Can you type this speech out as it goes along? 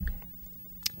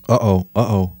Uh-oh,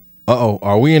 uh-oh, uh-oh.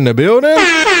 Are we in the building? Oh,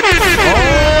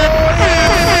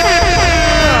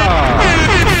 yeah!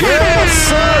 Yes,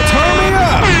 sir! Turn me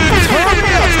up! Turn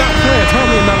me up! Stop playing! Turn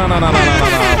me up! No.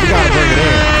 We gotta bring it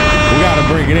in. We gotta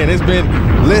bring it in. It's been...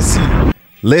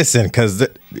 Listen, because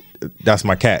that's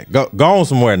my cat. Go on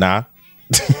somewhere now.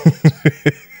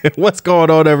 What's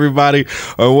going on, everybody?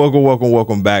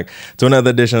 Welcome back to another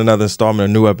edition, another installment,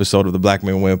 a new episode of the Black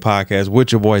Men Win podcast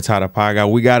with your boy Tyler Pye.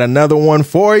 We got another one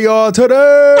for y'all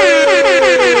today.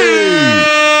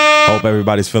 Hope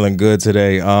everybody's feeling good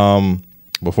today.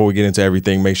 Before we get into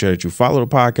everything, make sure that you follow the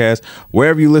podcast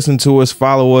wherever you listen to us.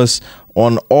 Follow us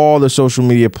on all the social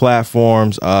media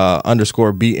platforms, _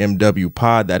 BMW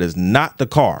pod. That is not the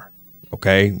car.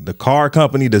 Okay, the car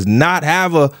company does not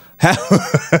have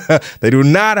they do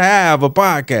not have a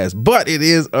podcast, but it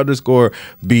is _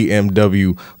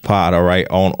 BMW pod. All right,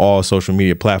 on all social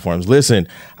media platforms. Listen,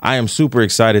 I am super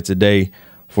excited today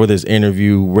for this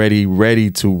interview.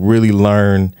 Ready to really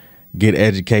learn, get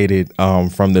educated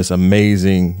from this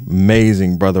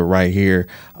amazing brother right here.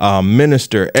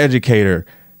 Minister, educator,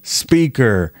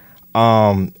 speaker,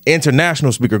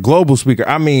 international speaker, global speaker.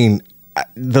 I mean,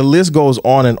 the list goes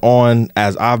on and on.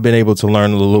 As I've been able to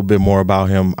learn a little bit more about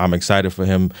him, I'm excited for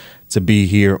him to be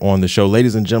here on the show.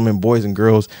 Ladies and gentlemen, boys and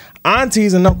girls,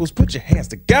 aunties and uncles, put your hands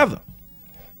together,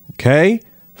 okay,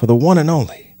 for the one and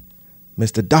only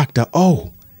Mr. Dr.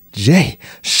 O.J.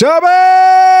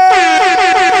 Shabazz.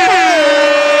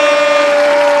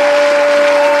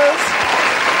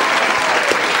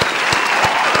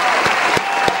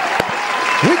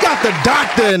 We got the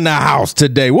doctor in the house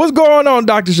today. What's going on,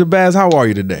 Dr. Shabazz? How are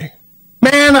you today?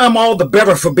 Man, I'm all the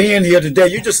better for being here today.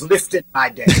 You just lifted my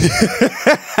day.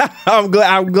 I'm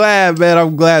glad, man.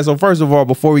 I'm glad. So first of all,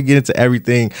 before we get into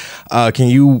everything, can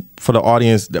you, for the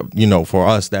audience, for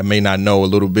us that may not know a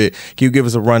little bit, can you give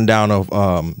us a rundown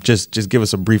of just give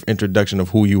us a brief introduction of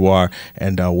who you are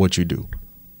and what you do?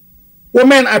 Well,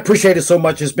 man, I appreciate it so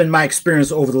much. It's been my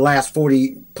experience over the last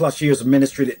 40 plus years of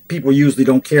ministry that people usually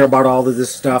don't care about all of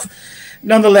this stuff.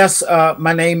 Nonetheless,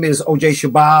 my name is O.J.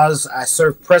 Shabazz. I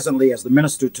serve presently as the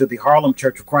minister to the Harlem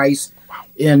Church of Christ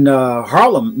in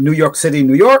Harlem, New York City,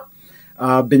 New York.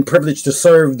 I've been privileged to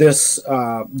serve this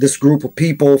group of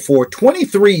people for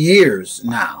 23 years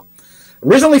now.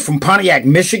 Originally from Pontiac,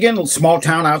 Michigan, a small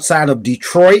town outside of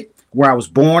Detroit, where I was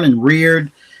born and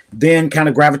reared. Then kind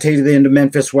of gravitated into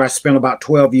Memphis, where I spent about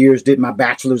 12 years, did my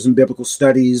bachelor's in biblical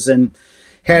studies, and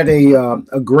had a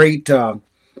great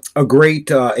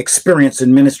experience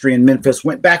in ministry in Memphis.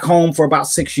 Went back home for about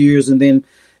 6 years, and then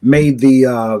made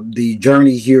the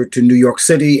journey here to New York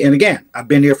City. And again, I've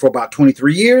been here for about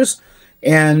 23 years,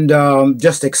 and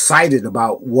just excited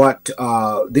about what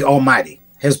the Almighty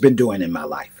has been doing in my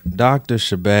life. Dr.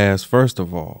 Shabazz, first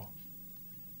of all,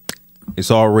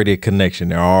 it's already a connection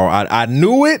there. I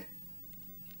knew it,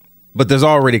 but there's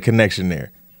already a connection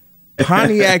there.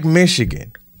 Pontiac,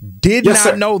 Michigan. Did Yes,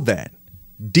 not sir. know that.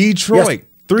 Detroit, Yes.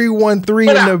 313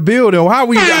 in the building. How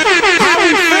we feeling?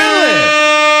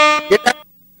 Yeah.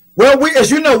 Well, as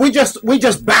you know, we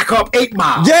just back up 8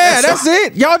 miles. Yeah, that's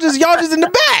it. Y'all just in the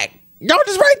back. Y'all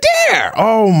just right there.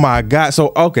 Oh my God.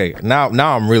 So okay, now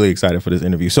I'm really excited for this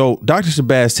interview. So Dr.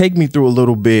 Shabazz, take me through a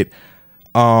little bit.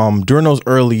 During those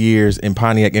early years in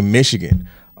Pontiac, in Michigan,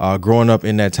 growing up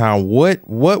in that town, what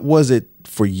was it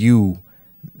for you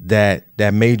that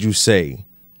made you say,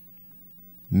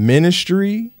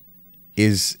 ministry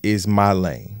is my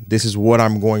lane? This is what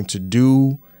I'm going to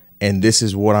do, and this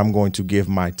is what I'm going to give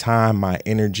my time, my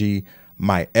energy,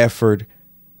 my effort,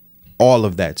 all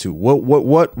of that to.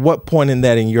 What point in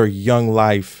that in your young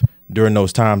life during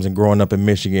those times and growing up in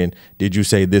Michigan did you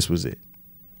say this was it?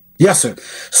 Yes, sir.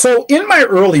 So in my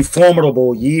early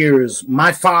formidable years,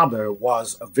 my father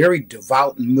was a very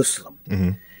devout Muslim.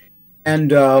 Mm-hmm.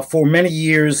 And for many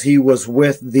years, he was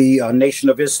with the Nation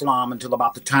of Islam until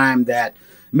about the time that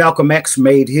Malcolm X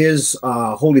made his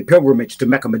holy pilgrimage to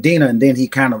Mecca, Medina. And then he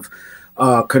kind of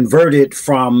converted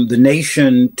from the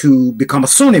nation to become a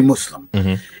Sunni Muslim.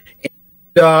 Mm-hmm.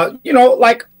 And,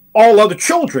 like all other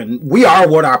children, we are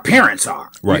what our parents are.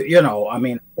 Right. I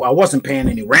mean, I wasn't paying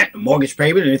any rent, mortgage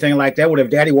payment, anything like that. Whatever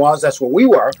daddy was, that's what we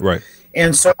were. Right.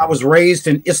 And so I was raised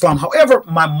in Islam. However,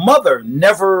 my mother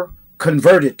never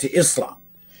converted to Islam.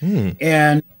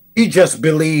 And she just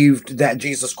believed that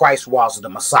Jesus Christ was the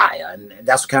Messiah. And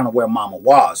that's kind of where mama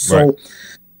was. So right.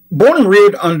 Born and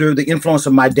reared under the influence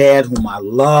of my dad, whom I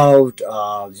loved. He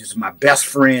was my best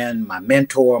friend, my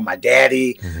mentor, my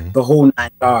daddy, the whole 9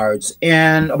 yards.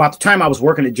 And about the time I was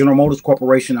working at General Motors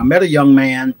Corporation, I met a young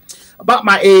man about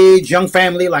my age, young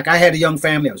family. Like I had a young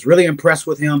family. I was really impressed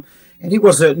with him. and he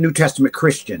was a New Testament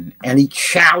Christian, and he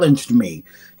challenged me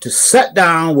to sit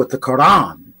down with the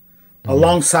Quran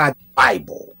alongside the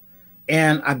Bible.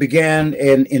 And I began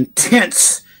an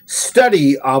intense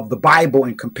study of the Bible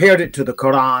and compared it to the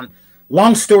Quran.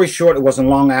 Long story short, it wasn't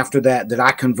long after that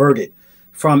I converted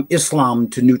from Islam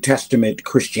to New Testament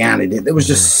Christianity. There was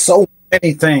just so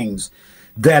many things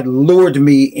that lured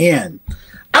me in.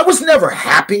 I was never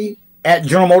happy at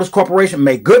General Motors Corporation,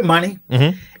 made good money,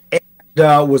 and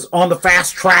was on the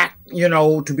fast track,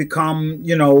 to become,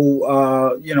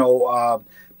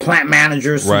 plant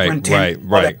manager, superintendent.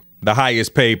 Right. The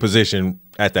highest paid position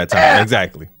at that time.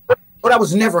 Exactly. But I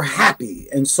was never happy.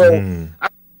 And so I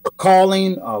took a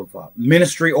calling of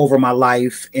ministry over my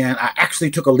life. And I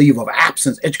actually took a leave of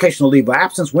absence, educational leave of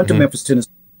absence, went to Memphis, Tennessee,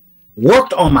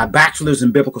 worked on my bachelor's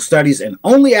in biblical studies. And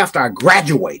only after I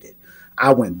graduated,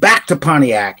 I went back to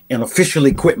Pontiac and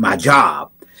officially quit my job.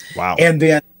 Wow. And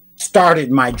then started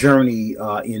my journey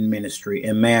in ministry.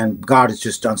 And man, God has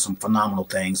just done some phenomenal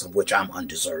things of which I'm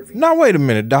undeserving. Now, wait a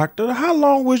minute, doctor. How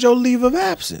long was your leave of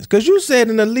absence? Because you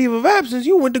said in the leave of absence,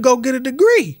 you went to go get a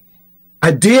degree. I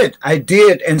did.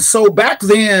 And so back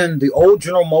then, the old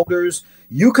General Motors,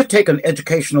 you could take an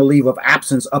educational leave of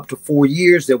absence up to 4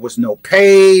 years. There was no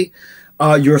pay.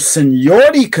 Your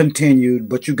seniority continued,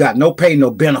 but you got no pay, no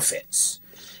benefits.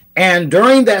 And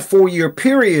during that 4-year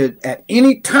period, at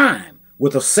any time,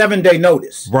 with a 7-day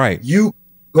notice, right, you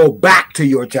go back to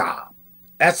your job.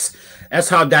 That's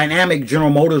how dynamic General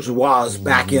Motors was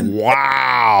back in.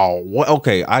 Wow.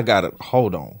 Okay, I got it.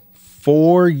 Hold on. Up to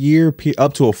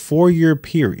a 4-year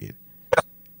period.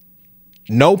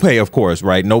 No pay, of course,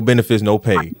 right? No benefits, no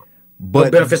pay. But no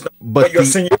benefits, but your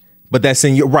seniority. But that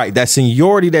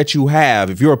seniority that you have,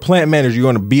 if you're a plant manager, you're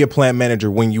going to be a plant manager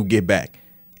when you get back.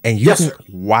 And you yes,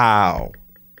 wow.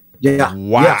 Yeah.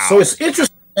 Wow. Yeah. So it's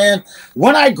interesting. And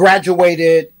when I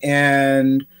graduated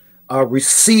and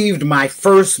received my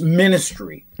first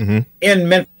ministry in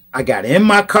Memphis, I got in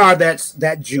my car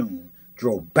that June,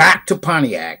 drove back to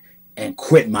Pontiac, and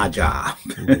quit my job.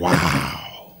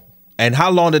 Wow. And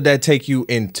how long did that take you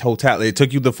in totality? It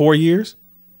took you the 4 years?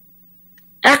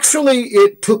 Actually,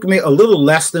 it took me a little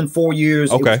less than 4 years.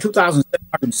 Okay. It was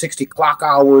 2,760 clock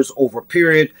hours over a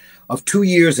period of 2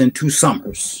 years and 2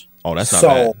 summers. Oh, that's not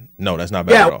bad. No, that's not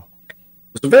bad at all.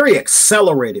 It was a very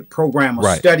accelerated program of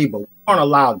study, but we weren't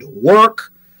allowed to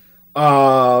work.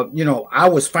 I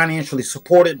was financially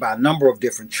supported by a number of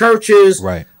different churches.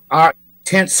 Right. Our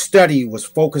intense study was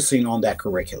focusing on that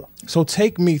curriculum. So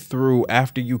take me through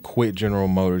after you quit General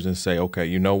Motors and say, okay,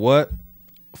 you know what?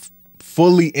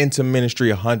 Fully into ministry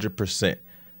 100%.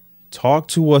 Talk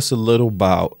to us a little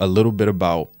bit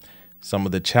about some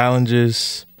of the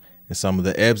challenges and some of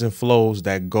the ebbs and flows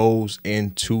that goes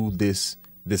into this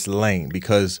lane,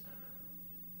 because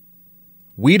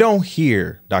we don't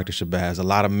hear, Dr. Shabazz, a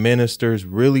lot of ministers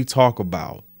really talk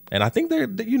about, and I think they're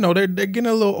getting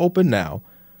a little open now,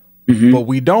 but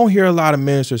we don't hear a lot of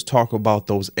ministers talk about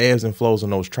those ebbs and flows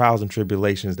and those trials and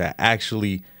tribulations that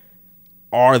actually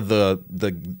are the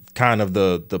kind of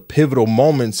the pivotal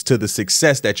moments to the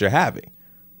success that you're having,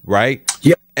 right?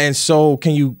 Yeah. And so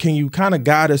can you kind of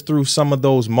guide us through some of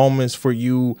those moments for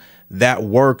you that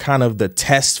were kind of the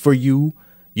test for you,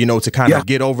 to kind of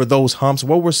get over those humps?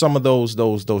 What were some of those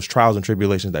trials and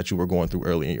tribulations that you were going through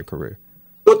early in your career?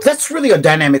 Well, that's really a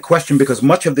dynamic question, because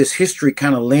much of this history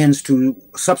kind of lends to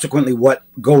subsequently what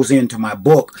goes into my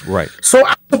book. Right. So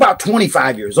I was about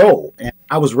 25 years old, and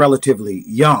I was relatively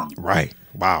young. Right.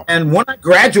 Wow. And when I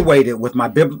graduated with my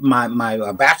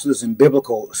bachelor's in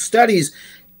biblical studies,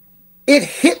 it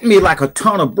hit me like a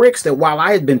ton of bricks that while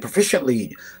I had been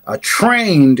proficiently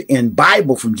trained in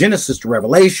Bible from Genesis to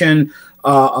Revelation,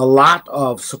 a lot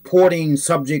of supporting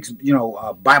subjects,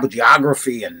 Bible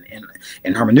geography and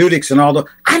hermeneutics and all that,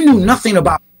 I knew nothing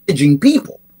about managing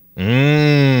people.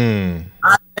 I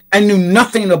knew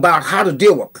nothing about how to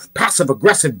deal with passive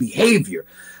aggressive behavior,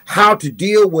 how to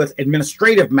deal with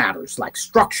administrative matters like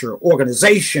structure,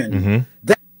 organization.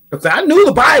 I knew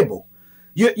the Bible.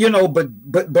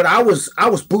 But I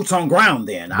was boots on ground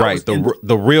then. Right.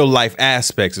 The real life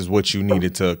aspects is what you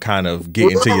needed to kind of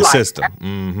get into your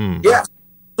system. Yeah.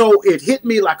 So it hit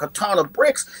me like a ton of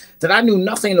bricks that I knew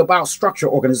nothing about structure,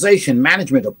 organization,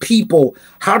 management of people,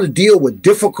 how to deal with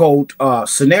difficult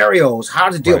scenarios, how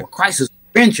to deal with crisis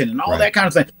prevention and all that kind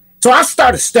of thing. So I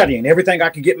started studying everything I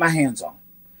could get my hands on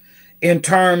in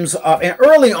terms of, and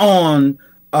early on,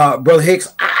 Brother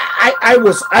Hicks, I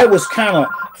was kind of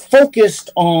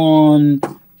focused on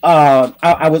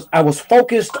I was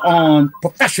focused on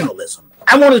professionalism.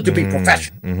 I wanted to be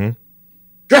professional.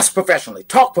 dress professionally,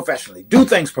 talk professionally, do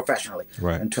things professionally.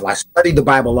 Right. Until I studied the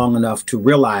Bible long enough to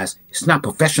realize it's not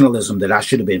professionalism that I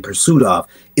should have been in pursuit of.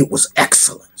 It was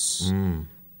excellence. Yes,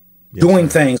 Doing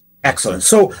sir. things excellent.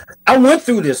 So I went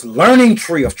through this learning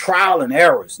tree of trial and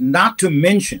errors, not to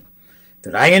mention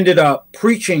that I ended up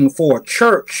preaching for a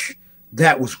church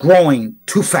that was growing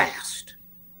too fast.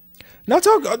 Now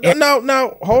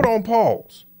hold on,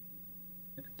 pause.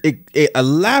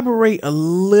 Elaborate a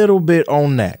little bit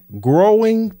on that.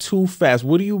 Growing too fast.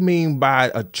 What do you mean by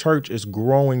a church is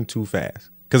growing too fast?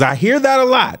 Because I hear that a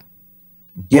lot,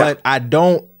 but I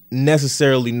don't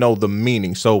necessarily know the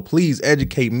meaning. So please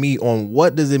educate me on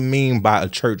what does it mean by a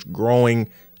church growing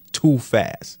too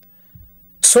fast?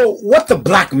 So what the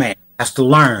black man has to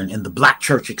learn in the black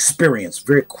church experience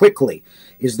very quickly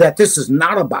is that this is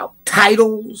not about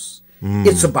titles.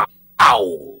 It's about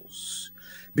owls.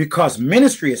 Because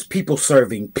ministry is people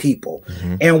serving people.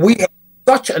 And we have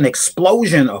such an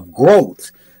explosion of growth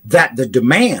that the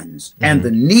demands and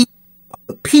the needs of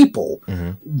the people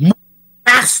move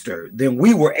faster than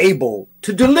we were able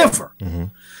to deliver.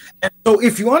 And so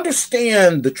if you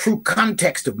understand the true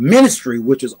context of ministry,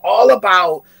 which is all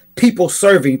about people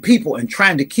serving people and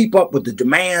trying to keep up with the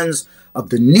demands of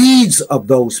the needs of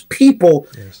those people,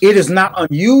 it is not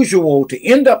unusual to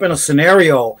end up in a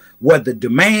scenario where the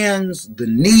demands, the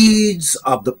needs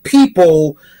of the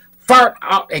people far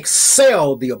out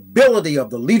excel the ability of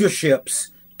the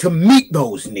leaderships to meet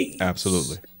those needs.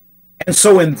 Absolutely. And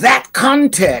so in that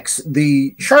context,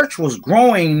 the church was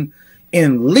growing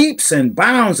in leaps and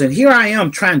bounds, and here I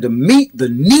am trying to meet the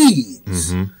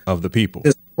needs of the people.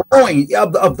 This growing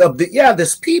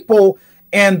this people,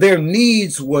 and their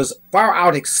needs was far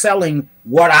out excelling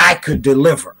what I could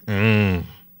deliver.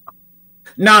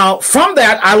 Now, from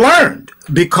that, I learned,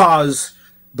 because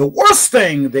the worst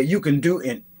thing that you can do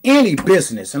in any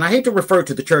business, and I hate to refer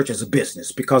to the church as a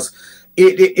business because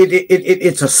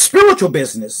it's a spiritual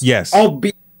business, yes,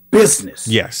 albeit business,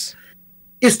 yes,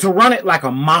 is to run it like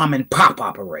a mom and pop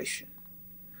operation,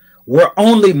 where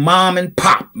only mom and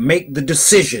pop make the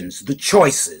decisions, the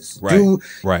choices, do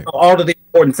all of the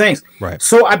important things.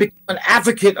 So I became an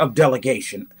advocate of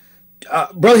delegation.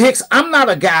 Brother Hicks, I'm not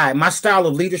a guy, my style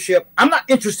of leadership, I'm not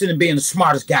interested in being the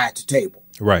smartest guy at the table.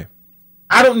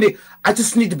 I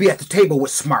just need to be at the table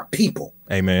with smart people.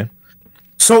 Amen.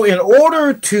 So in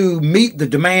order to meet the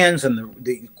demands and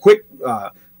the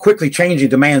quickly changing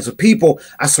demands of people,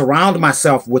 I surround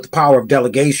myself with the power of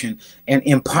delegation and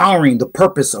empowering the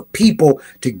purpose of people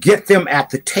to get them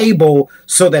at the table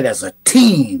so that as a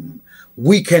team,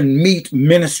 we can meet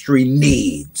ministry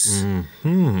needs.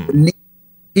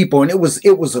 People. And it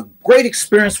was a great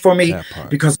experience for me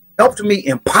because it helped me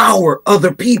empower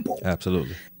other people.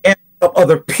 Absolutely. And help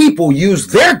other people use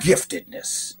their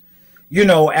giftedness,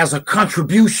 as a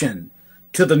contribution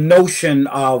to the notion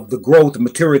of the growth,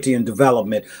 maturity, and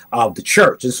development of the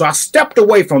church. And so I stepped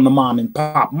away from the mom and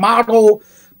pop model,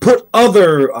 put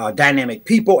other dynamic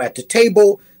people at the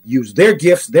table, use their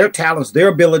gifts, their talents, their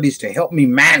abilities to help me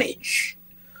manage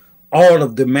all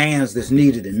of the demands that's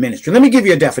needed in ministry. Let me give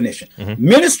you a definition.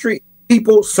 Ministry,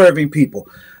 people serving people.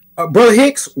 Brother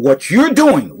Hicks, what you're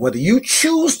doing, whether you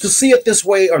choose to see it this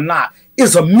way or not,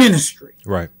 is a ministry.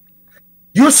 Right.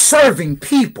 You're serving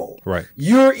people. Right.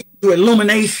 You're into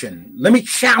illumination. Let me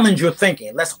challenge your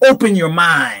thinking. Let's open your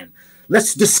mind.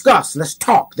 Let's discuss. Let's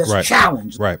talk. Let's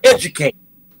challenge. Educate.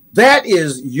 That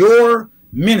is your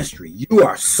ministry. You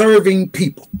are serving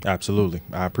people. Absolutely.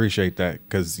 I appreciate that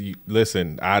because,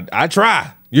 listen, I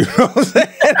try. You know what I'm saying?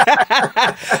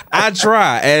 I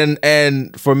try.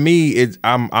 And for me,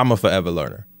 I'm a forever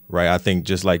learner, right? I think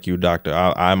just like you, Doctor,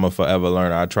 I'm a forever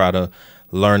learner. I try to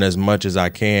learn as much as I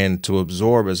can to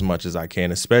absorb as much as I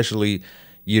can, especially,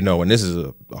 and this is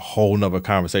a whole nother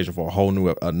conversation for a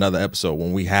whole another episode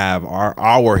when we have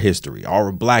our history,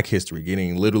 our Black history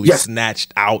getting literally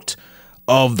snatched out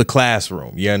of the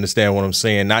classroom. You understand what I'm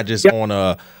saying? Not just on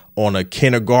a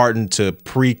kindergarten to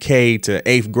pre-K to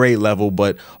 8th grade level,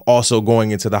 but also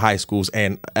going into the high schools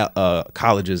and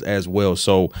colleges as well.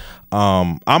 So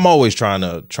I'm always trying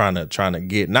to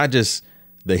get not just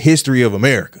the history of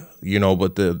America,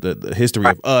 but the history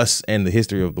of us and the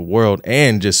history of the world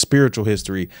and just spiritual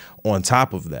history on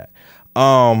top of that.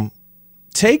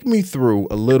 Take me through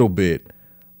a little bit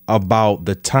about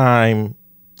the time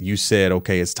you said,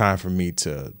 okay, it's time for me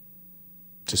to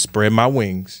spread my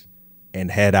wings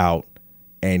and head out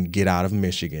and get out of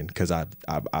Michigan. Cause I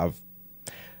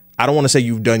don't want to say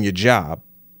you've done your job,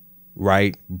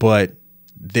 right? But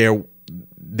there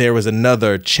was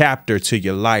another chapter to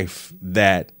your life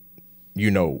that,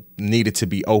 needed to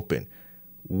be open.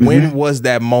 When was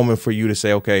that moment for you to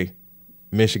say, okay,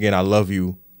 Michigan, I love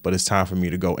you, but it's time for me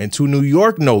to go. And to New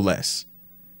York, no less.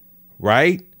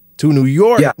 Right? To New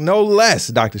York, no less,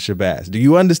 Dr. Shabazz. Do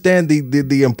you understand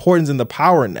the importance and the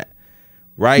power in that?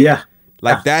 Right? Yeah.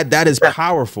 Like that is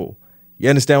powerful. You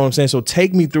understand what I'm saying? So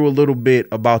take me through a little bit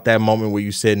about that moment where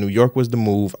you said New York was the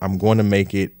move. I'm going to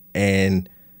make it. And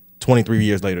 23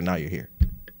 years later, now you're here.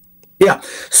 Yeah.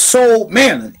 So,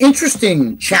 man, an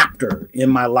interesting chapter in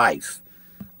my life.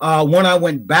 When I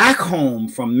went back home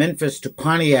from Memphis to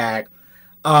Pontiac,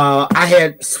 I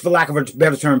had, for lack of a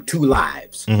better term, two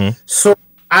lives. Mm-hmm. So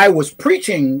I was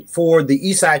preaching for the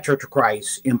Eastside Church of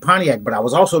Christ in Pontiac, but I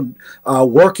was also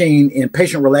working in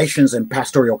patient relations and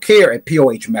pastoral care at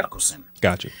POH Medical Center.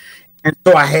 Gotcha. And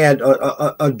so I had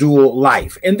a dual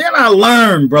life. And then I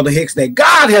learned, Brother Hicks, that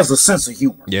God has a sense of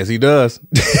humor. Yes, he does.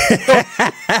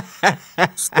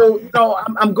 So,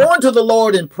 I'm going to the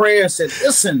Lord in prayer and said,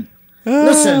 listen,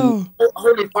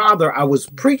 Holy Father, I was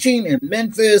preaching in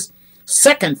Memphis,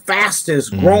 second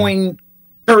fastest growing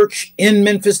church in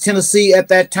Memphis, Tennessee at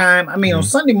that time. I mean, on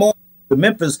Sunday morning, the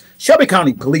Memphis Shelby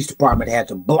County Police Department had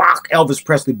to block Elvis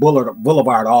Presley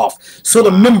Boulevard off so the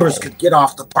members could get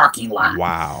off the parking lot.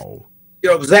 Wow.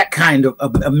 It was that kind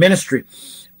of ministry.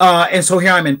 And so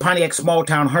here I'm in Pontiac, small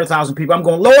town, 100,000 people. I'm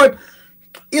going, Lord,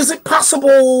 is it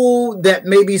possible that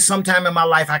maybe sometime in my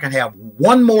life I can have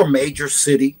one more major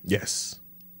city? Yes.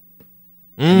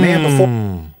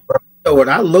 Man, before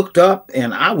I looked up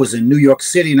and I was in New York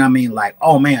City, and I mean, like,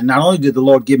 oh man, not only did the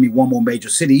Lord give me one more major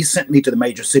city, he sent me to the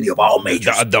major city of all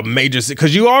majors. The major city,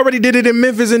 because you already did it in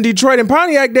Memphis and Detroit and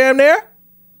Pontiac, damn near.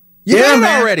 You did it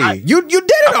already. You did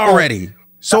it already.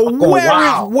 So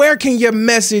where can your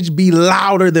message be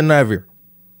louder than ever?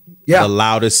 Yeah. The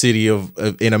loudest city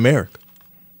in America.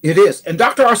 It is. And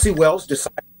Dr. R.C. Wells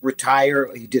decided to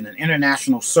retire. He did an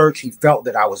international search. He felt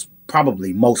that I was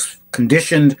probably most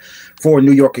conditioned for a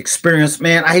New York experience.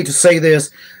 Man, I hate to say this,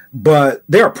 but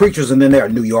there are preachers and then there are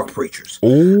New York preachers.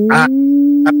 Ooh,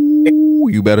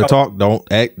 you better talk.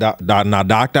 Don't act. Now,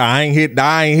 doctor, I ain't here.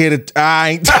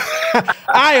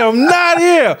 I am not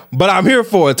here, but I'm here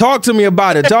for it. Talk to me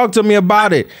about it.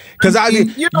 Because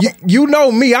you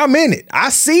know me, I'm in it. I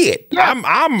see it. Yeah,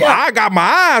 I got my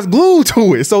eyes glued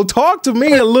to it. So talk to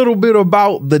me a little bit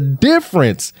about the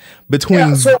difference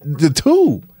between the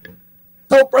two.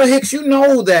 So, Bro Hicks, you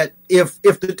know that if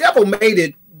the devil made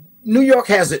it, New York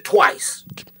has it twice.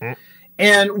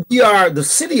 And we are the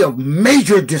city of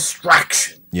major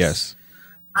distraction. Yes.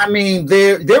 I mean,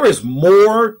 there is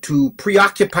more to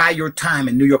preoccupy your time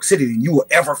in New York City than you will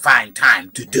ever find time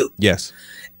to do. Yes.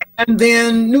 And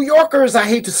then New Yorkers, I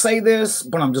hate to say this,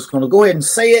 but I'm just going to go ahead and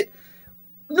say it.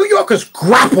 New Yorkers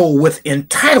grapple with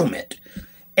entitlement.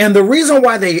 And the reason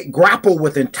why they grapple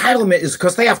with entitlement is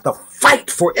because they have to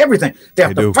fight for everything. They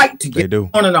have to fight to get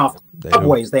on and off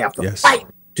subways. They have to fight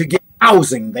to get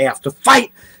housing. They have to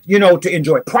fight, to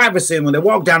enjoy privacy. And when they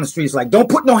walk down the street, it's like, don't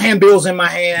put no handbills in my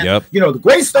hand. Yep. The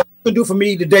great stuff you can do for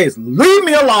me today is leave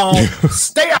me alone,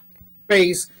 stay out of my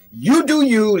face. You do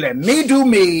you, let me do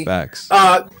me. Facts.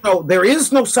 There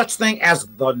is no such thing as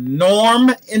the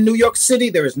norm in New York City.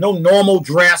 There is no normal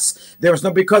dress.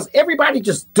 Because everybody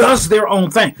just does their own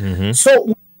thing. Mm-hmm. So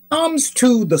when it comes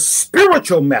to the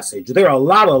spiritual message, there are a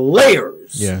lot of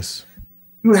layers. Yes.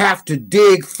 You have to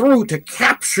dig through to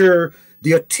capture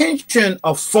the attention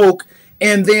of folk,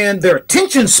 and then their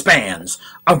attention spans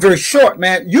are very short,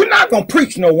 man. You're not going to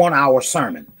preach no 1 hour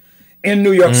sermon in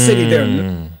New York City. There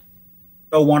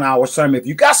no 1 hour sermon. If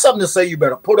you got something to say, you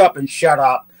better put up and shut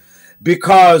up,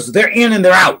 because they're in and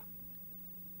they're out.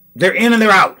 They're in and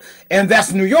they're out. And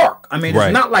that's New York. I mean,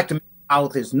 It's not like the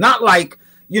South. It's not like,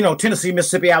 Tennessee,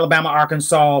 Mississippi, Alabama,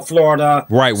 Arkansas, Florida.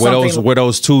 Right, where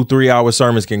those 2-3 hour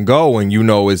sermons can go, and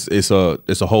it's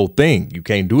a whole thing. You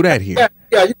can't do that here.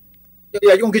 Yeah,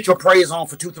 you're gonna get your praise on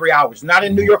for 2-3 hours. Not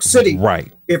in New York City.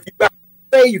 Right. If you got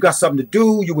to say you got something to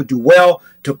do, you would do well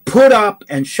to put up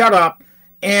and shut up.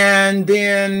 And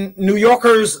then New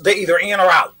Yorkers, they're either in or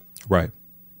out. Right.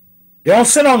 They don't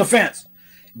sit on the fence.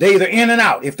 They're either in and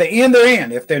out. If they're in, they're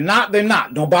in. If they're not, they're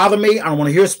not. Don't bother me. I don't want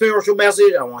to hear a spiritual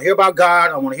message. I don't want to hear about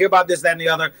God. I want to hear about this, that, and the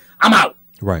other. I'm out.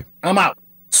 Right. I'm out.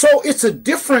 So it's a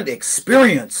different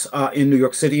experience in New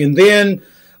York City. And then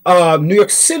New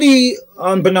York City,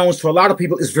 unbeknownst to a lot of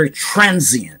people, is very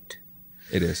transient.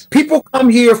 It is. People come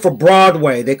here for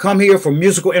Broadway. They come here for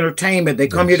musical entertainment. They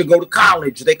come here to go to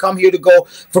college. They come here to go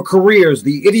for careers.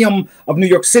 The idiom of New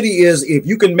York City is, if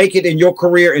you can make it in your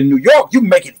career in New York, you can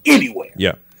make it anywhere.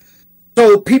 Yeah.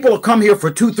 So people come here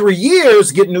for 2-3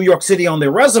 years, get New York City on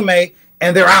their resume,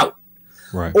 and they're out.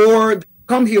 Right. Or they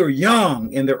come here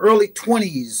young, in their early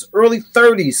 20s, early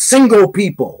 30s, single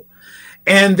people.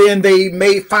 And then they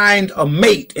may find a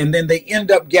mate, and then they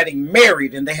end up getting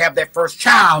married, and they have their first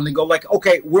child, and they go like,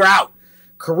 okay, we're out.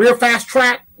 Career fast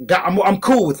track, I'm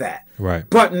cool with that. Right.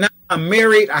 But now I'm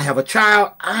married, I have a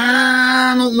child.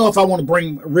 I don't know if I want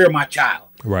to rear my child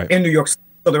in New York City.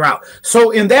 So they're out.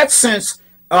 So in that sense,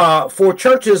 for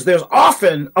churches, there's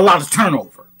often a lot of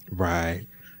turnover. Right.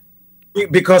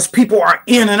 Because people are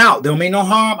in and out. They'll mean no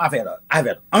harm. I've had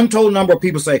an untold number of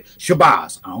people say,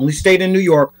 Shabazz, I only stayed in New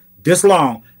York this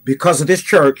long because of this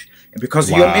church and because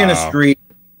of your ministry.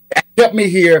 That kept me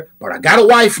here, but I got a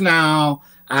wife now.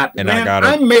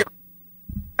 I'm married.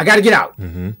 I got to get out.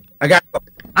 Mm-hmm.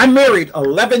 I married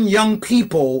 11 young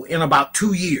people in about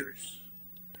 2 years.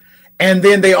 And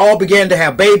then they all began to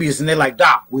have babies, and they're like,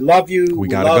 Doc, we love you. We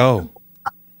got to go.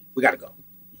 We got to go.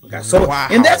 Okay. So,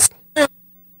 and that's,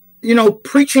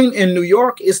 preaching in New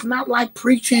York is not like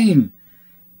preaching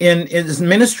in his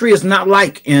ministry is not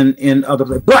like in other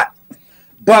places.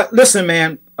 But listen,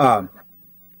 man,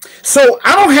 so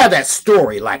I don't have that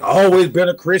story, like always been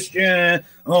a Christian.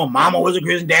 Oh, mama was a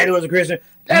Christian, daddy was a Christian.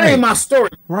 That ain't my story.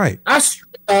 Right. I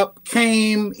straight up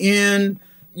came in,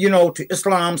 to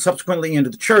Islam, subsequently into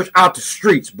the church, out the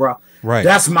streets, bro. Right.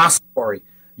 That's my story.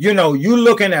 You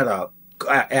looking at a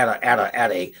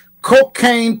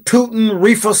cocaine tooting,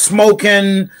 reefer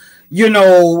smoking,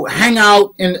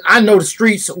 hangout, and I know the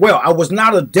streets well. I was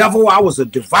not a devil. I was a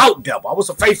devout devil. I was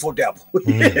a faithful devil.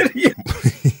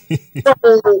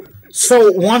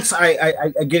 So once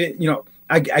I get it,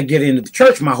 I get into the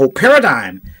church, my whole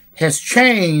paradigm has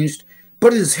changed,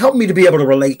 but it has helped me to be able to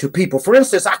relate to people. For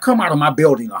instance, I come out of my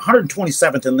building,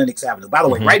 127th and Lenox Avenue. By the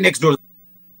way, right next door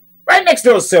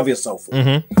to Sylvia Soul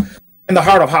Food, in the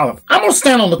heart of Harlem. I'm gonna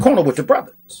stand on the corner with the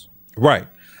brothers. Right.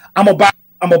 I'm gonna buy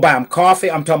them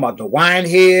coffee. I'm talking about the wine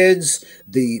heads,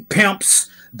 the pimps,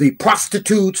 the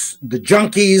prostitutes, the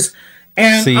junkies,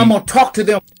 and I'm gonna talk to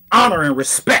them with honor and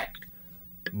respect.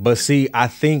 But see, I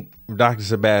think, Dr.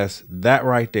 Shabazz, that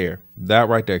right there,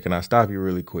 can I stop you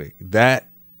really quick? That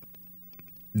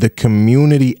the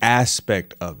community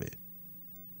aspect of it.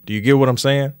 Do you get what I'm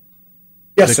saying?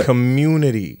 Yes, sir. The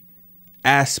community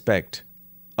aspect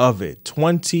of it.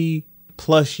 20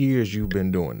 plus years you've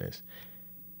been doing this.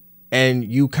 And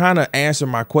you kind of answered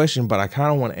my question, but I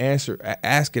kind of want to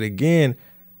ask it again.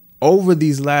 Over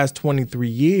these last 23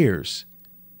 years,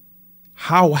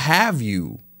 how have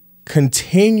you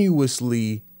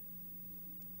continuously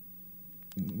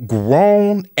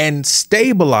grown and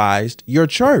stabilized your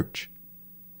church?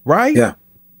 Right? Yeah.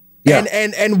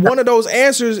 And one of those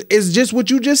answers is just what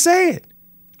you just said.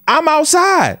 I'm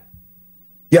outside.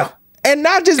 Yeah. And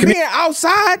not just being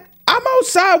outside, I'm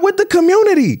outside with the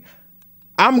community.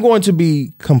 I'm going to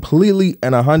be completely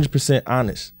and 100%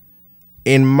 honest.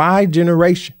 In my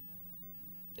generation,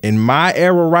 in my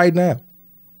era right now,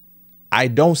 I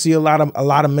don't see a lot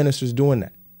of ministers doing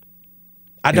that.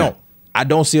 I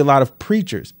don't see a lot of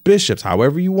preachers, bishops,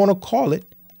 however you want to call it.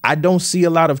 I don't see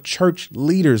a lot of church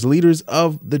leaders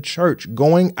of the church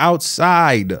going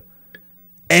outside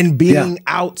and being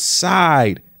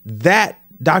outside. That,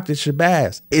 Dr.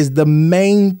 Shabazz, is the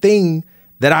main thing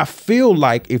that I feel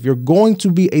like if you're going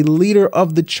to be a leader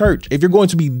of the church, if you're going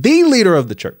to be the leader of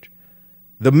the church,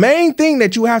 the main thing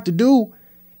that you have to do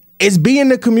is be in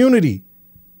the community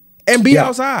and be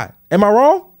outside. Am I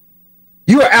wrong?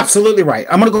 You are absolutely right.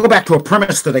 I'm going to go back to a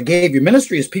premise that I gave you.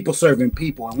 Ministry is people serving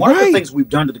people. And one of the things we've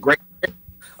done to the great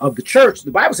of the church,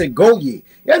 the Bible said, go ye.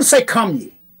 It doesn't say come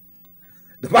ye.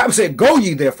 The Bible said, go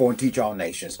ye therefore and teach all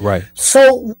nations. Right.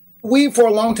 So we, for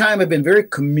a long time, have been very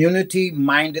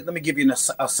community-minded. Let me give you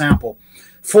a sample.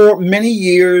 For many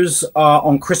years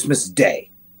on Christmas Day,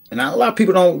 and a lot of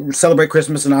people don't celebrate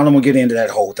Christmas, and I don't want to get into that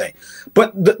whole thing.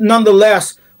 But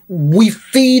nonetheless, we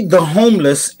feed the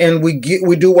homeless, and we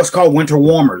do what's called winter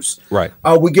warmers. Right.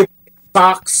 We give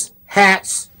socks,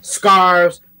 hats,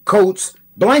 scarves, coats,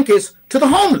 blankets to the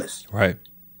homeless. Right.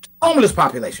 Homeless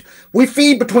population. We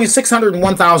feed between 600 and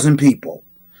 1,000 people.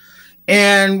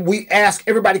 And we ask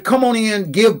everybody, come on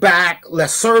in, give back,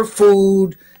 let's serve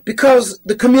food, because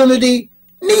the community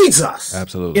needs us.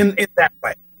 Absolutely. In that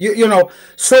way.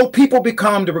 So people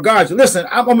become the regards. Listen,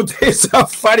 I'm going to tell you something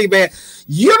funny, man.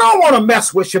 You don't want to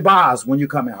mess with Shabazz when you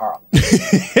come in Harlem. You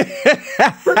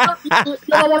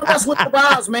don't want to mess with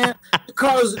Shabazz, man,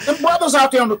 because the brothers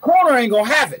out there on the corner ain't going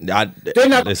to have it. They're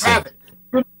not going to have it.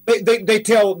 They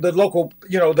tell the local,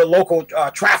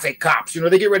 traffic cops,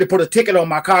 they get ready to put a ticket on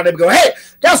my car. They go, hey,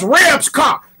 that's Reb's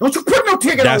car. Don't you put no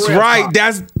ticket on Reb's car.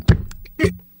 That's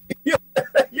right.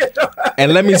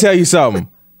 And let me tell you something.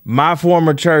 My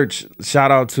former church, shout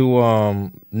out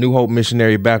to New Hope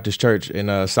Missionary Baptist Church in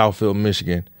Southfield,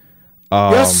 Michigan.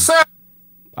 Yes, sir.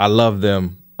 I love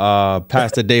them.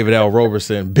 Pastor David L.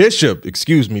 Roberson, Bishop,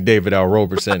 excuse me, David L.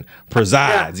 Roberson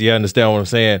presides. You understand what I'm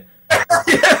saying?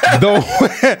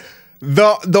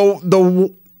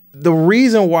 The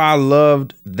reason why I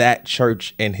loved that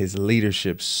church and his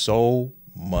leadership so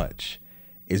much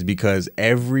is because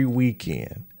every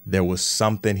weekend there was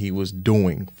something he was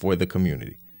doing for the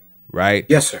community, right?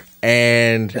 Yes, sir.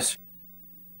 And Yes, sir.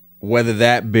 Whether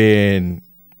that been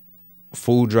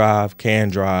food drive, can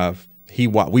drive, we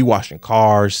washing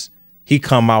cars. He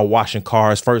come out washing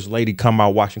cars. First lady come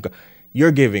out washing cars.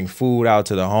 You're giving food out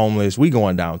to the homeless. We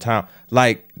going downtown.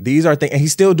 Like, these are things, and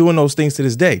he's still doing those things to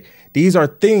this day. These are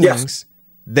things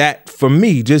that, for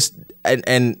me, just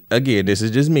and again, this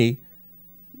is just me.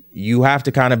 You have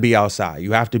to kind of be outside.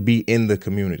 You have to be in the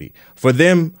community. For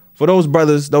those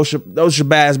brothers, those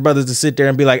Shabazz brothers to sit there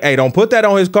and be like, hey, don't put that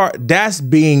on his car. That's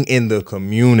being in the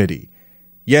community.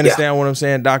 You understand what I'm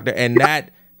saying, Doctor? And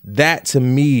that to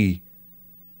me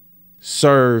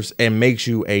serves and makes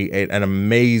you an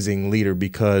amazing leader,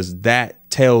 because that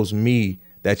tells me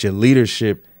that your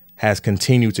leadership has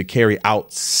continued to carry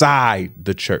outside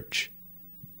the church.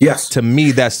 Yes. To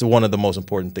me, that's one of the most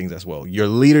important things as well. Your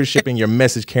leadership and your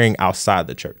message carrying outside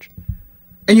the church.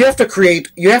 And you have to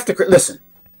listen,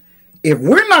 if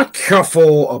we're not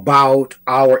careful about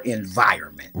our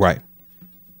environment, right,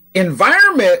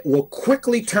 environment will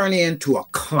quickly turn into a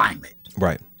climate.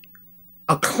 Right.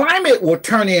 A climate will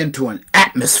turn into an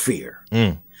atmosphere.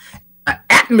 Mm. An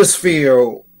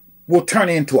atmosphere will turn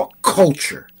into a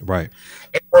culture. Right.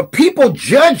 And when people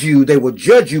judge you, they will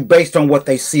judge you based on what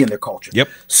they see in their culture. Yep.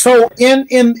 So in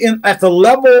at the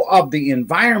level of the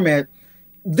environment,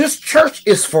 this church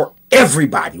is for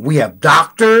everybody. We have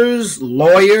doctors,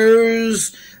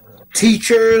 lawyers,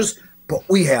 teachers, but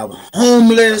we have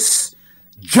homeless,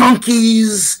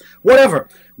 junkies, whatever.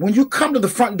 When you come to the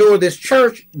front door of this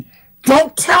church,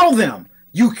 don't tell them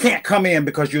you can't come in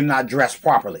because you're not dressed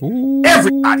properly. Ooh.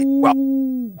 Everybody.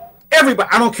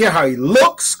 I don't care how he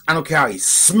looks. I don't care how he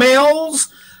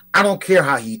smells. I don't care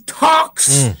how he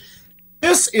talks.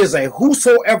 This is a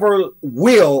whosoever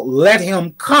will let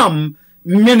him come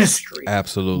ministry.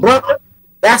 Absolutely. Brother,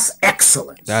 that's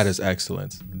excellence. That is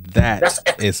excellence.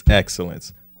 Is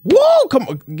excellence. Whoa, come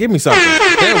on, give me something.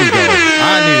 There we go.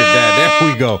 I needed that.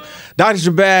 There we go. Dr.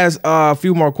 Shabazz, a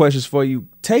few more questions for you.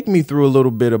 Take me through a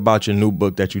little bit about your new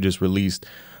book that you just released.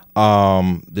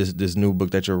 This new book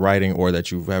that you're writing, or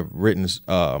that you have written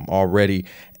already,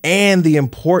 and the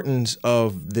importance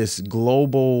of this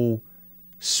global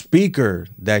speaker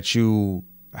that you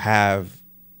have,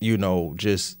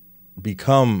 just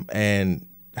become and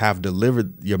have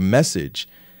delivered your message,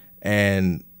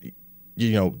 and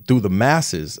through the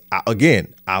masses,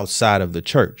 again, outside of the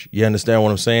church. You understand what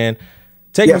I'm saying?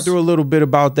 Take me through a little bit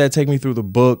about that. Take me through the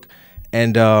book,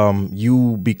 and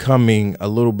you becoming a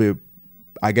little bit,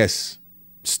 I guess,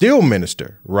 still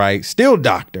minister, right? Still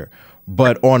doctor,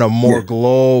 but on a more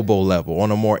global level,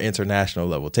 on a more international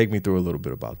level. Take me through a little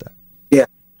bit about that. Yeah.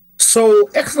 So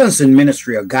Excellence in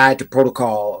Ministry, a guide to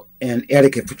protocol and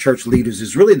etiquette for church leaders,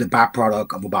 is really the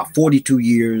byproduct of about 42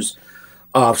 years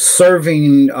of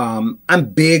serving. I'm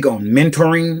big on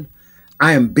mentoring.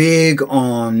 I am big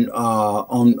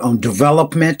on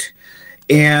development.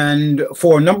 And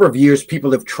for a number of years,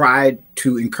 people have tried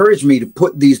to encourage me to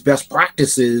put these best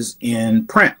practices in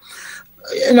print.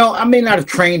 I may not have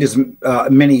trained as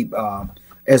many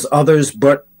as others,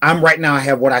 but I'm right now, I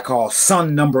have what I call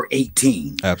son number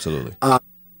 18. Absolutely.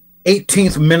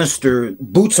 18th minister,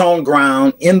 boots on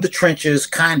ground, in the trenches,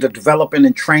 kind of developing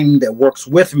and training that works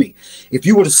with me. If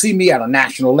you were to see me at a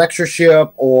national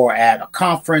lectureship or at a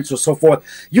conference or so forth,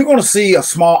 you're going to see a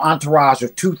small entourage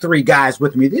of 2-3 guys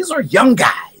with me. These are young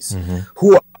guys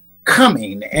who are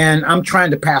coming, and I'm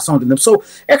trying to pass on to them. So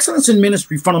Excellence in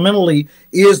Ministry fundamentally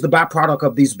is the byproduct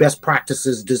of these best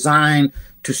practices designed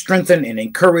to strengthen and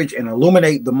encourage and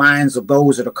illuminate the minds of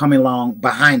those that are coming along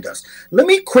behind us. Let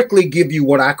me quickly give you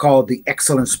what I call the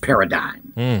excellence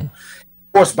paradigm. Of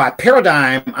course, by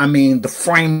paradigm, I mean the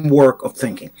framework of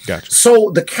thinking. Gotcha. So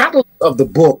the catalyst of the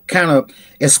book kind of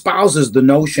espouses the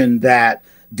notion that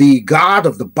the God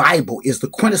of the Bible is the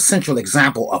quintessential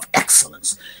example of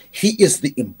excellence. He is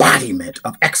the embodiment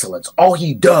of excellence. All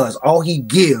he does, all he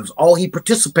gives, all he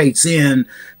participates in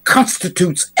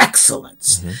constitutes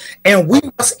excellence. And we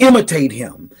must imitate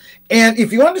him. And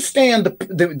if you understand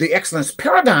the excellence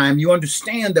paradigm, you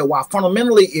understand that while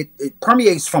fundamentally it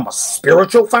permeates from a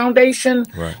spiritual foundation,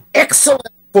 excellence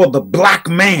for the Black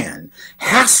man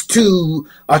has to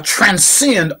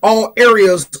transcend all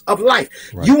areas of life.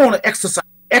 You want to exercise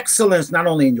excellence not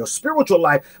only in your spiritual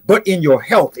life, but in your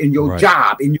health, in your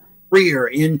job, in your career,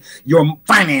 in your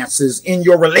finances, in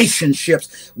your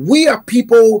relationships. We are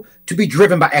people to be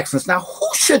driven by excellence. Now, who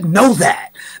should know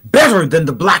that better than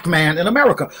the black man in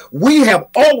America? We have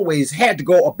always had to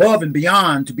go above and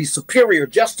beyond to be superior,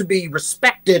 just to be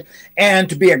respected and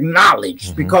to be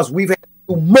acknowledged, because we've had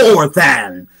to do more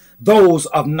than those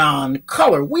of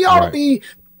non-color. We ought to be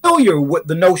familiar with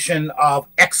the notion of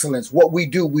excellence. What we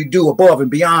do above and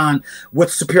beyond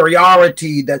with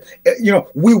superiority. That,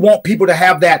 we want people to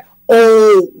have that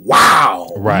oh wow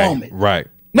moment. Right.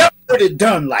 Never heard it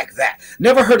done like that.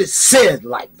 Never heard it said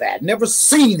like that. Never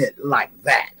seen it like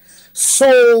that.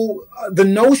 So the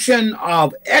notion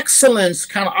of excellence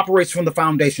kind of operates from the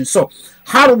foundation. So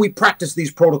how do we practice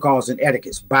these protocols and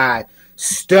etiquettes? By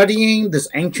studying this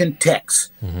ancient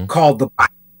text called the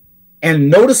Bible,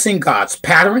 and noticing God's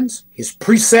patterns, his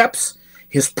precepts,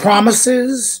 his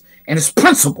promises, and his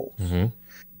principles,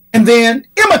 and then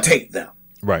imitate them.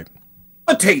 Right.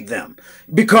 Imitate them,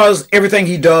 because everything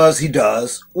he does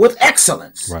with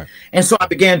excellence. Right. And so I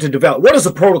began to develop. What is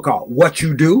a protocol? What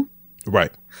you do.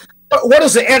 Right. What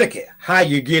is the etiquette? How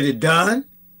you get it done.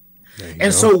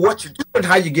 And so what you do and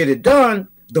how you get it done,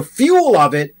 the fuel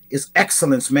of it is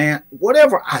excellence, man.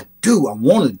 Whatever I do, I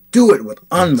want to do it with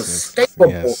unmistakable.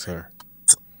 Yes, sir.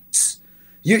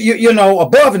 You know,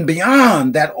 above and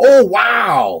beyond that, oh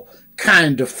wow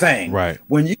kind of thing. Right.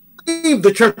 When you leave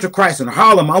the Church of Christ in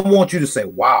Harlem, I want you to say,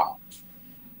 wow,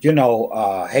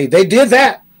 hey, they did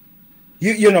that.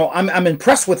 I'm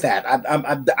impressed with that.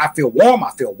 I feel warm.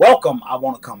 I feel welcome. I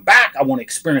want to come back. I want to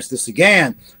experience this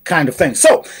again, kind of thing.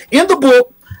 So in the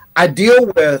book, I deal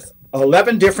with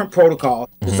 11 different protocols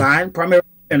designed primarily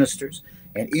for ministers,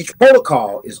 and each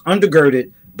protocol is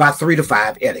undergirded by 3 to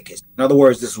 5 etiquettes. In other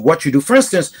words, this is what you do. For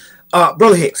instance,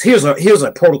 Brother Hicks, here's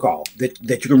a protocol that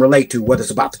you can relate to, whether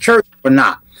it's about the church or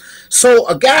not. So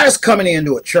a guy's coming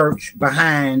into a church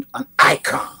behind an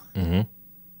icon.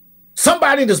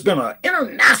 Somebody that's been an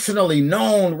internationally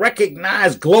known,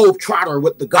 recognized globetrotter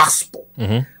with the gospel.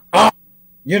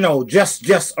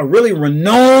 Just a really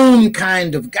renowned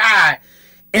kind of guy.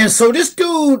 And so this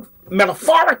dude,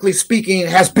 metaphorically speaking,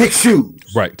 has big shoes.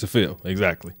 Right, to fill.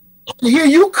 Exactly. Here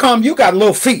you come, you got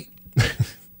little feet.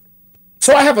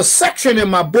 So I have a section in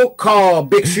my book called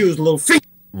Big Shoes, Little Feet.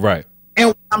 Right. And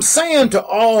what I'm saying to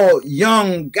all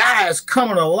young guys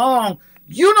coming along,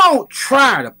 you don't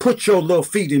try to put your little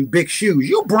feet in big shoes.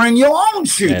 You bring your own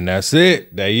shoes. And that's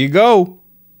it. There you go.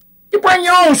 You bring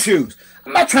your own shoes.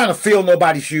 I'm not trying to fill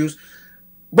nobody's shoes.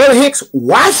 Brother Hicks,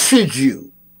 why should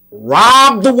you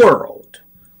rob the world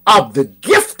of the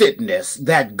giftedness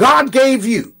that God gave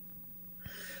you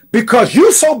because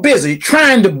you're so busy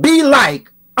trying to be like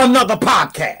another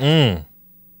podcast?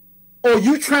 Or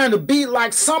you trying to be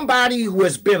like somebody who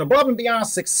has been above and beyond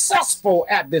successful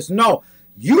at this? No.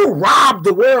 You rob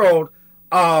the world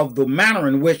of the manner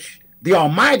in which the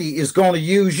Almighty is going to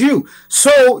use you.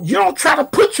 So you don't try to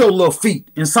put your little feet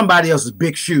in somebody else's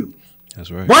big shoes. That's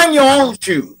right. Bring your own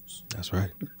shoes. That's right.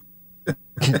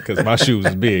 Because my shoes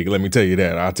is big. Let me tell you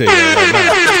that. I'll tell you that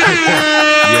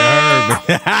right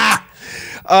now.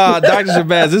 You heard me. Dr.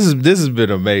 Shabazz, this has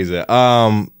been amazing.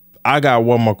 I got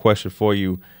one more question for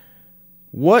you.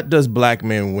 What does black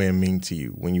men win mean to you?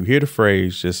 When you hear the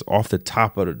phrase just off the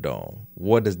top of the dome,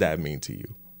 what does that mean to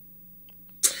you?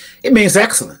 It means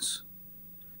excellence.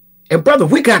 And brother,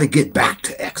 we got to get back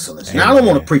to excellence. Amen. Now, I don't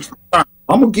want to preach. I'm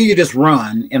going to give you this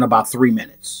run in about 3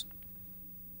 minutes.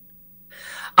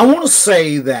 I want to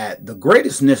say that the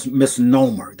greatest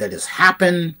misnomer that has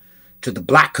happened to the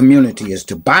black community is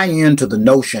to buy into the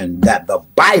notion that the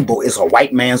Bible is a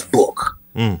white man's book.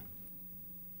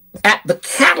 At the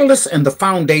catalyst and the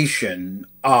foundation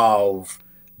of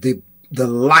the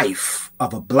life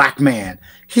of a black man,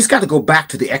 he's got to go back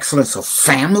to the excellence of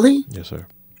family. Yes, sir.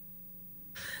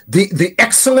 The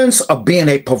excellence of being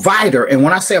a provider. And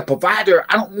when I say a provider,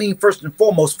 I don't mean first and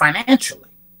foremost financially.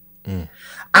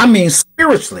 I mean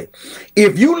spiritually.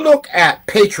 If you look at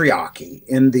patriarchy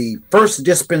in the first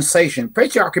dispensation,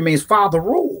 patriarchy means father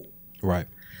rule. Right.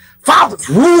 Fathers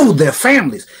ruled their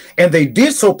families, and they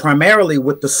did so primarily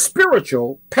with the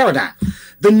spiritual paradigm.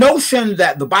 The notion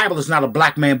that the Bible is not a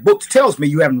black man book tells me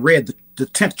you haven't read the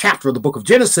 10th chapter of the book of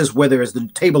Genesis, where there is the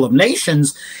table of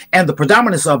nations and the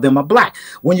predominance of them are black.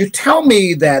 When you tell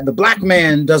me that the black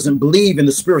man doesn't believe in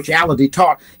the spirituality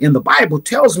taught in the Bible,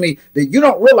 tells me that you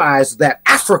don't realize that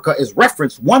Africa is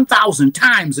referenced 1,000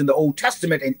 times in the Old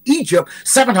Testament and Egypt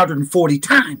 740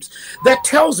 times. That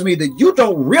tells me that you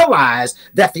don't realize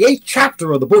that the 8th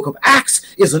chapter of the book of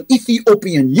Acts is an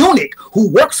Ethiopian eunuch who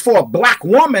works for a black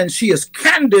woman. She is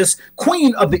Candace,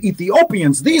 queen of the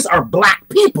Ethiopians. These are black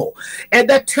people. And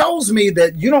that tells me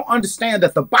that you don't understand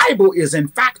that the Bible is, in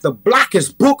fact, the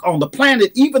blackest book on the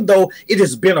planet, even though it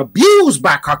has been abused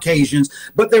by Caucasians.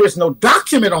 But there is no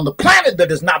document on the planet that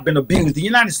has not been abused. The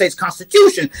United States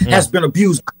Constitution has been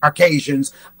abused by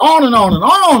Caucasians. On and on and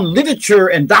on. Literature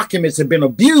and documents have been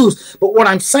abused. But what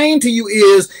I'm saying to you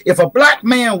is, if a black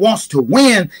man wants to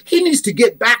win, he needs to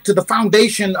get back to the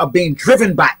foundation of being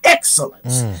driven by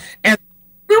excellence and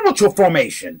spiritual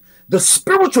formation. The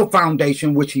spiritual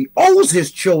foundation, which he owes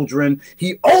his children,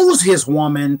 he owes his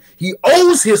woman, he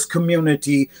owes his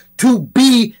community, to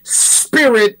be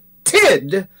spirited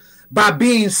by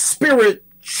being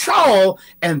spiritual.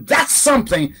 And that's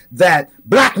something that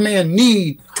black men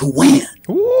need to win.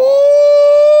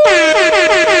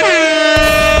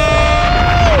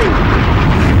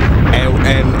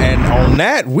 And on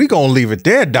that, we gonna leave it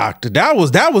there, Doctor. That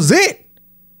was it.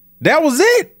 That was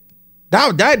it.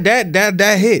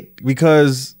 That hit,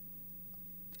 because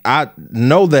I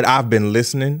know that I've been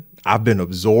listening. I've been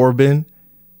absorbing.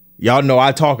 Y'all know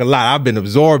I talk a lot. I've been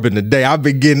absorbing today. I've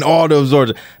been getting all the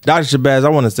absorption. Dr. Shabazz, I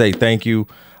want to say thank you.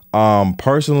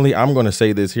 Personally, I'm going to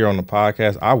say this here on the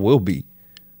podcast. I will be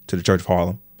to the Church of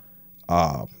Harlem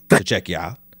to check you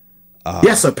out.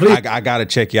 Yes, sir. Please. I gotta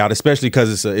check you out, especially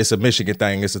because it's a Michigan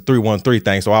thing. It's a 313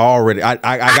 thing. So I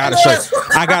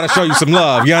gotta show you some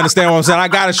love. You understand what I'm saying? I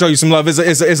gotta show you some love. It's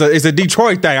a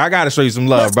Detroit thing. I gotta show you some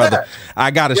love, brother.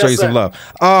 I gotta show you some love.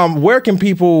 Where can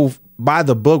people buy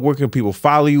the book? Where can people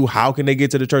follow you? How can they get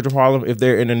to the Church of Harlem if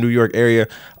they're in the New York area?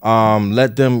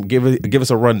 Let them give us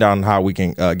a rundown on how we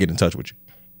can get in touch with you.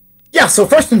 Yeah, so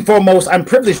first and foremost, I'm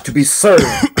privileged to be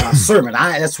servant.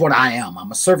 That's what I am.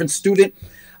 I'm a servant student.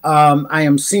 I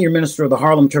am senior minister of the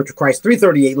Harlem Church of Christ,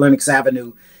 338 Lenox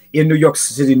Avenue in New York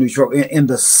City, New York, in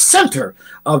the center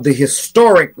of the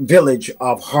historic village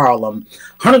of Harlem,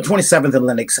 127th and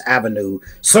Lenox Avenue.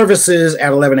 Services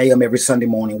at 11 a.m. every Sunday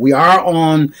morning. We are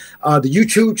on the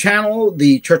YouTube channel,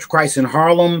 the Church of Christ in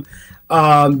Harlem.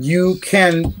 You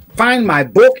can find my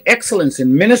book, Excellence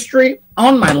in Ministry,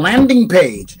 on my landing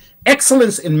page,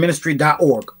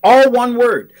 excellenceinministry.org, all one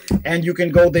word. And you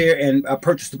can go there and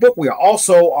purchase the book. We are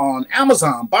also on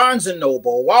Amazon, Barnes &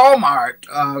 Noble, Walmart,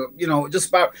 just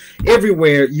about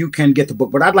everywhere you can get the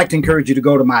book. But I'd like to encourage you to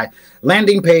go to my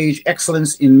landing page,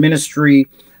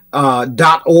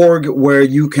 excellenceinministry.org, where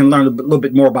you can learn a little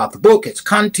bit more about the book, its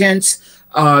contents.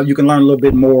 You can learn a little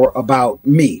bit more about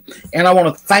me. And I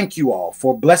want to thank you all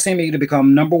for blessing me to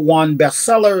become #1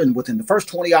 bestseller and within the first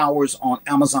 20 hours on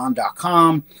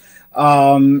Amazon.com.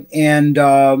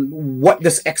 What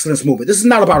this excellence movement. This is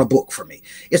not about a book for me.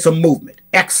 It's a movement.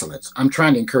 Excellence. I'm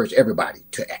trying to encourage everybody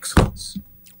to excellence.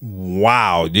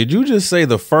 Wow. Did you just say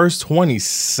the first 20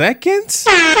 seconds?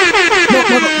 No.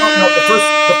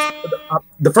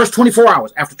 The first 24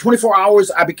 hours. After 24 hours,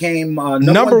 I became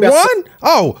number one.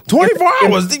 Oh, 24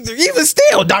 hours. Even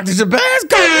still, Dr. Shabazz.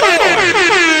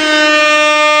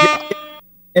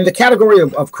 In the category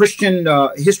of Christian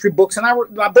history books, and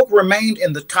my book remained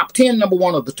in the top 10,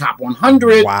 #1 of the top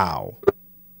 100. Wow.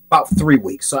 About 3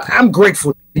 weeks. So I'm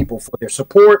grateful to people for their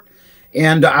support.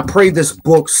 And I pray this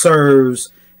book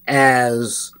serves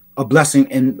as a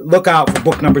blessing. And look out for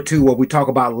book #2, where we talk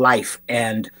about life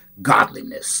and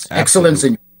godliness. Absolutely. Excellence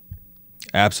in.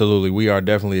 Absolutely. We are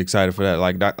definitely excited for that.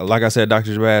 Like I said,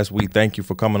 Dr. Shabazz, we thank you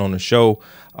for coming on the show.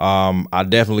 I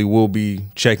definitely will be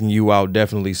checking you out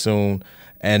definitely soon.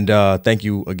 And thank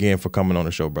you again for coming on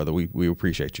the show, brother. We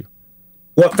appreciate you.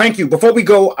 Well, thank you. Before we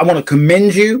go, I want to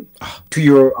commend you to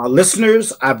your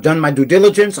listeners. I've done my due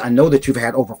diligence. I know that you've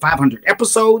had over 500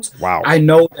 episodes. Wow. I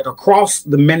know that across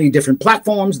the many different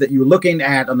platforms that you're looking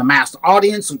at an amassed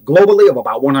audience globally of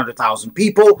about 100,000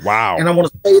 people. Wow. And I want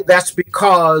to say that's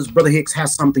because Brother Hicks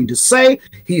has something to say.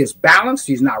 He is balanced.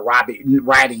 He's not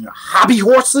riding hobby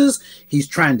horses. He's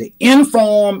trying to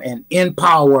inform and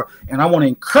empower. And I want to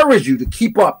encourage you to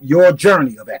keep up your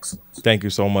journey of excellence. Thank you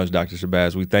so much, Dr.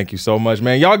 Shabazz. We thank you so much,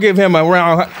 man. Y'all give him a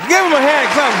round. Give him a hand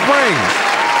clap of praise.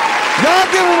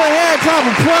 Y'all give him a hand clap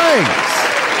of praise.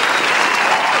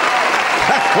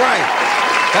 That's right.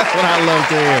 That's what I love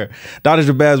to hear. Dr.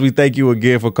 Shabazz, we thank you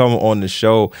again for coming on the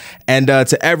show. And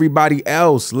to everybody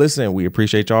else, listen, we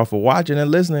appreciate y'all for watching and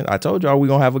listening. I told y'all we're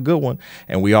going to have a good one,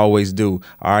 and we always do.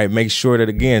 All right, make sure that,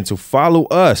 again, to follow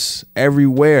us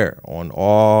everywhere on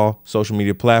all social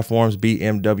media platforms,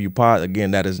 BMW Pod.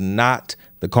 Again, that is not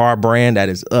the car brand. That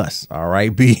is us. All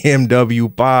right.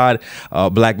 BMW Pod,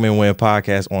 Black Men Win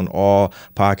podcast on all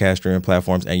podcast streaming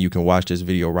platforms. And you can watch this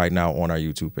video right now on our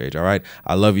YouTube page. All right.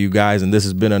 I love you guys. And this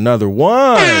has been another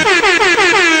one.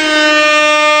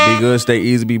 Be good, stay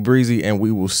easy, be breezy. And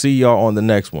we will see y'all on the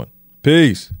next one.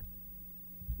 Peace.